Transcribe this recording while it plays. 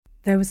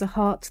There was a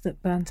heart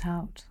that burnt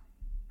out.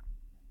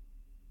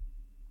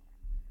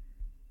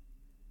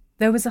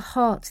 There was a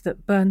heart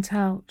that burnt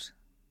out.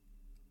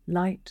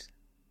 Light.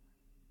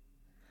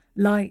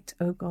 Light,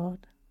 O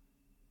God.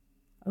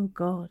 O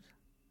God,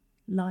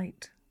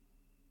 light.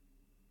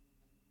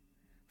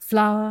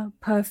 Flower,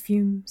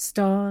 perfume,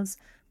 stars,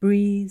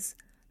 breeze,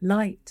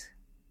 light.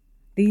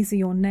 These are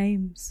your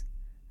names,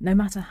 no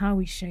matter how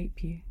we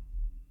shape you.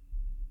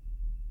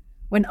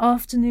 When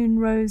afternoon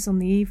rose on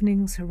the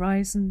evening's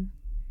horizon,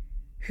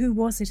 who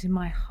was it in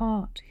my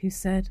heart who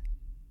said,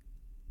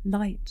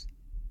 light?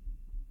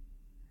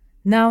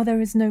 Now there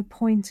is no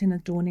point in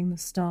adorning the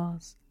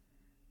stars.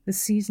 The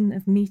season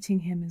of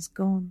meeting him is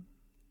gone.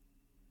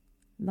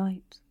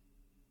 Light.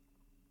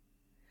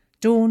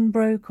 Dawn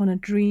broke on a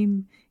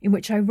dream in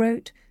which I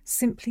wrote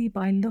simply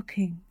by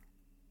looking.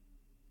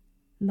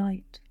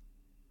 Light.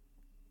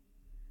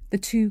 The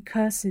two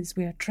curses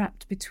we are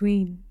trapped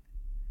between.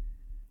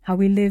 How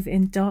we live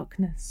in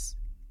darkness.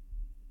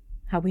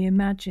 How we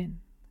imagine.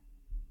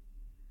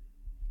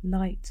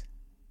 Light.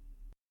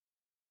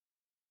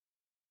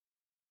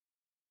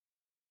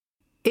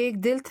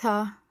 एक दिल था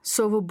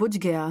सो वो बुझ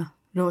गया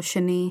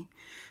रोशनी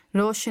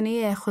रोशनी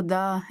ए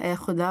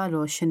खुदा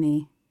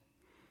रोशनी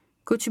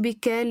कुछ भी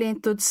कह लें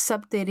तुझ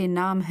सब तेरे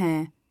नाम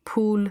हैं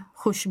फूल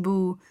खुशबू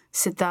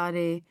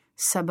सितारे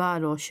सबा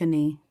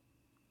रोशनी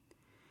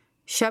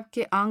शब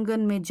के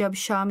आंगन में जब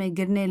शामें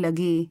गिरने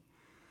लगी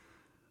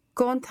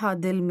कौन था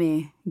दिल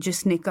में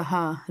जिसने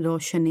कहा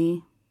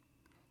रोशनी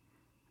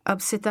अब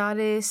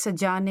सितारे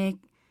सजाने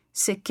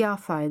से क्या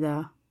फ़ायदा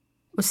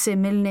उससे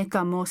मिलने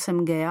का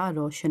मौसम गया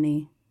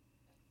रोशनी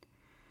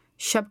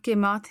शब के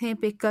माथे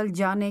पे कल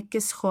जाने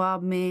किस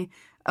ख्वाब में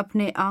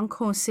अपने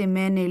आँखों से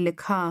मैंने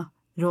लिखा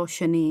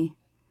रोशनी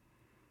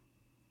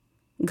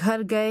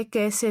घर गए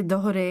कैसे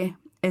दोहरे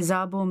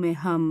एज़ाबों में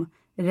हम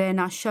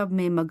रहना शब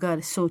में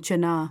मगर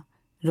सोचना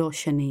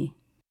रोशनी